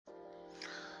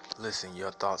Listen, your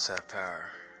thoughts have power,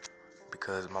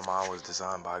 because my mind was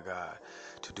designed by God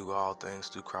to do all things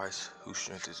through Christ who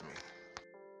strengthens me.